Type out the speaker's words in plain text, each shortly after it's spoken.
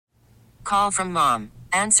call from mom.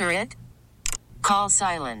 Answer it. Call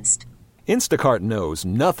silenced. Instacart knows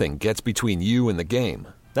nothing gets between you and the game.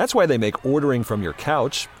 That's why they make ordering from your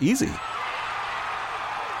couch easy.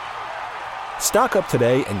 Stock up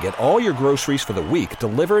today and get all your groceries for the week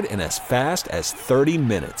delivered in as fast as 30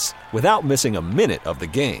 minutes without missing a minute of the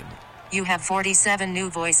game. You have 47 new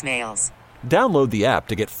voicemails. Download the app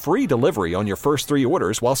to get free delivery on your first 3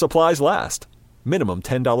 orders while supplies last. Minimum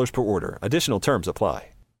 $10 per order. Additional terms apply.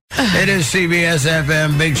 It is CBS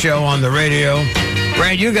FM, big show on the radio.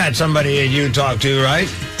 Brad, you got somebody that you talk to,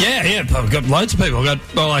 right? Yeah, I've got loads of people.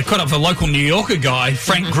 I caught up with a local New Yorker guy,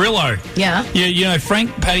 Frank Grillo. Yeah. You know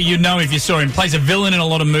Frank, you know if you saw him, plays a villain in a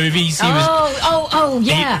lot of movies.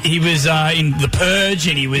 Yeah. He was in The Purge,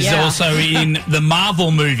 and he was also in the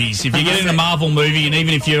Marvel movies. If you get in a Marvel movie, and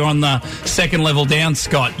even if you're on the second level down,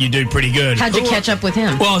 Scott, you do pretty good. How'd you catch up with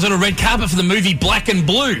him? Well, I was on a red carpet for the movie Black and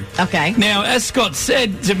Blue. Okay. Now, as Scott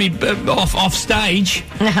said to me off stage,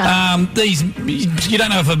 you don't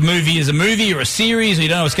know if a movie is a movie or a series, or you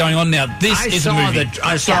don't know what's going on. Now, this is a movie.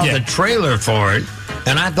 I saw the trailer for it,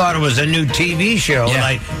 and I thought it was a new TV show,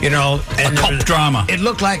 a cop drama. It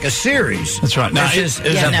looked like a series. That's right. No,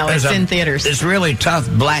 it's in theaters. This really tough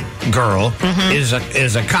black girl is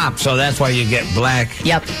a cop, so that's why you get black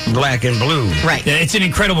and blue. Right. Yeah, it's an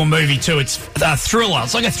incredible movie too. It's a thriller.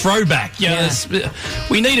 It's like a throwback.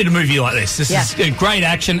 We needed a movie like this. This is a great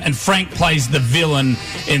action, and Frank plays the villain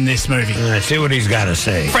in this movie. Let's see what he's got to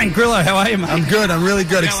say. Frank Grillo, how are you, mate? I'm good. I'm really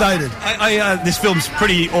good. Excited. This film's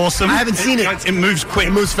pretty awesome. I haven't seen it. It moves quick.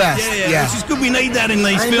 It moves fast. Yeah. Which is good. We need that in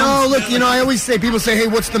these films. I know. Look, I always say, people say, hey,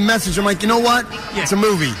 what's the message? I'm like, you know what? Yeah. It's a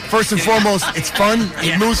movie. First and foremost, it's fun.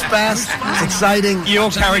 It moves fast. It's exciting.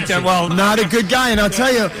 Your character, not a good guy. And I'll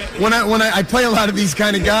tell you, when I play a lot of these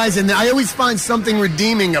kind of guys, and I always find something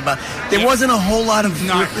redeeming about. There wasn't a whole lot of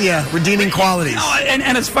redeeming qualities. No,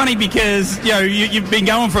 and it's funny because you've been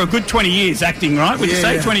going for a good 20 years acting, right? Would you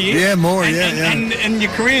say 20 years? Yeah, more. And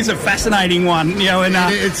your career's a fascinating one.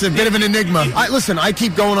 It's a bit of an enigma. I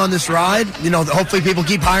keep going on this ride. Hopefully people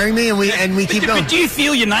keep hiring me, and we keep going. But do you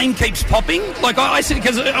feel your name keeps popping? Like I said,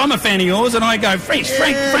 because I'm a fan of yours, and I go, Frank's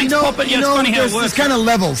popping. It's funny how it works. It's kind of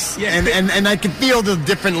levels, and I can feel the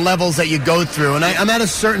different levels that you go through. And I'm at a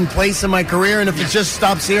certain place in my career, and if it just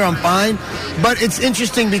stops here, I'm fine. But it's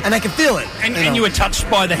interesting, and I can feel it. And you were touched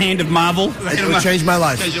by the hand of Marvel. It changed my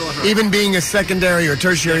life. Even being a secondary or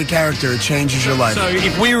tertiary character, it changes your life. So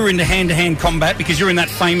if we were into hand-to-hand combat, because you're in that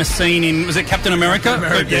famous scene in, was it Captain America?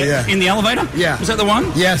 In the elevator? Yeah. Was that the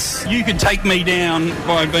one? Yes. You could take me down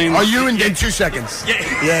by being... Are you in 2 seconds?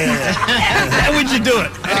 Yeah. How would you do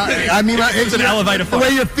it? It's an elevator fight. The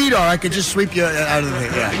way your feet are, I could just sweep you out of the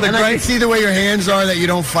thing. Yeah. And I can see the way your hands are that you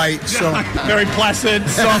don't fight. So very placid,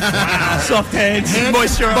 soft hands,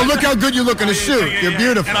 moisturized. But look how good you look in a suit. You're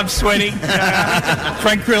beautiful. And I'm sweating.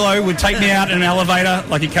 Frank Grillo would take me out in an elevator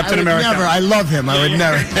like in Captain America. Never. I love him. I would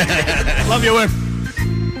never. Love your work.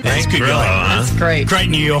 That's good guy. That's great. Great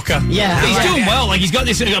New Yorker. Yeah. He's doing well. Like, he's got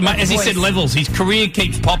this, as he said, levels. His career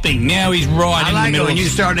keeps popping. Now he's right in the middle. When you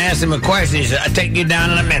start to ask him a question, he said, I'll take you down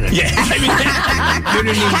in a minute. Yeah.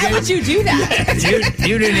 How would you do that?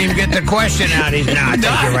 You didn't even get the question out. He's I'll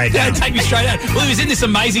take you right down. Take me straight out. Well, he was in this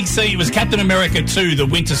amazing scene. It was Captain America 2, The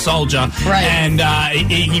Winter Soldier. Right. And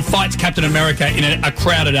he fights Captain America in a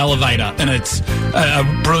crowded elevator. And it's a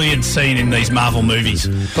brilliant scene in these Marvel movies.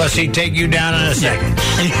 Plus, he'd take you down in a second.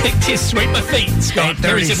 Just sweep my feet, Scott.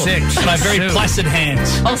 Very simple. 36. And I have very placid hands.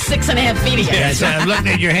 6.5 feet again. Yes, I'm looking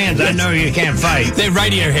at your hands. I know you can't fight. They're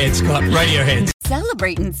radio heads, Scott. Radio heads.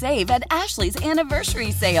 Celebrate and save at Ashley's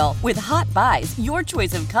Anniversary Sale. With Hot Buys, your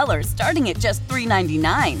choice of colors starting at just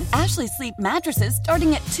 $3.99. Ashley Sleep mattresses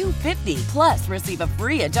starting at $2.50. Plus, receive a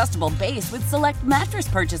free adjustable base with select mattress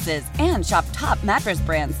purchases. And shop top mattress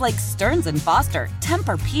brands like Stearns & Foster,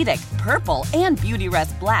 Tempur-Pedic, Purple, and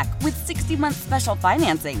Beautyrest Black with 60-month special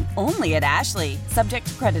financing. Only at Ashley. Subject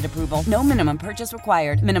to credit approval. No minimum purchase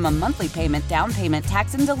required. Minimum monthly payment, down payment,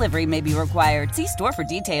 tax, and delivery may be required. See store for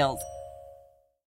details.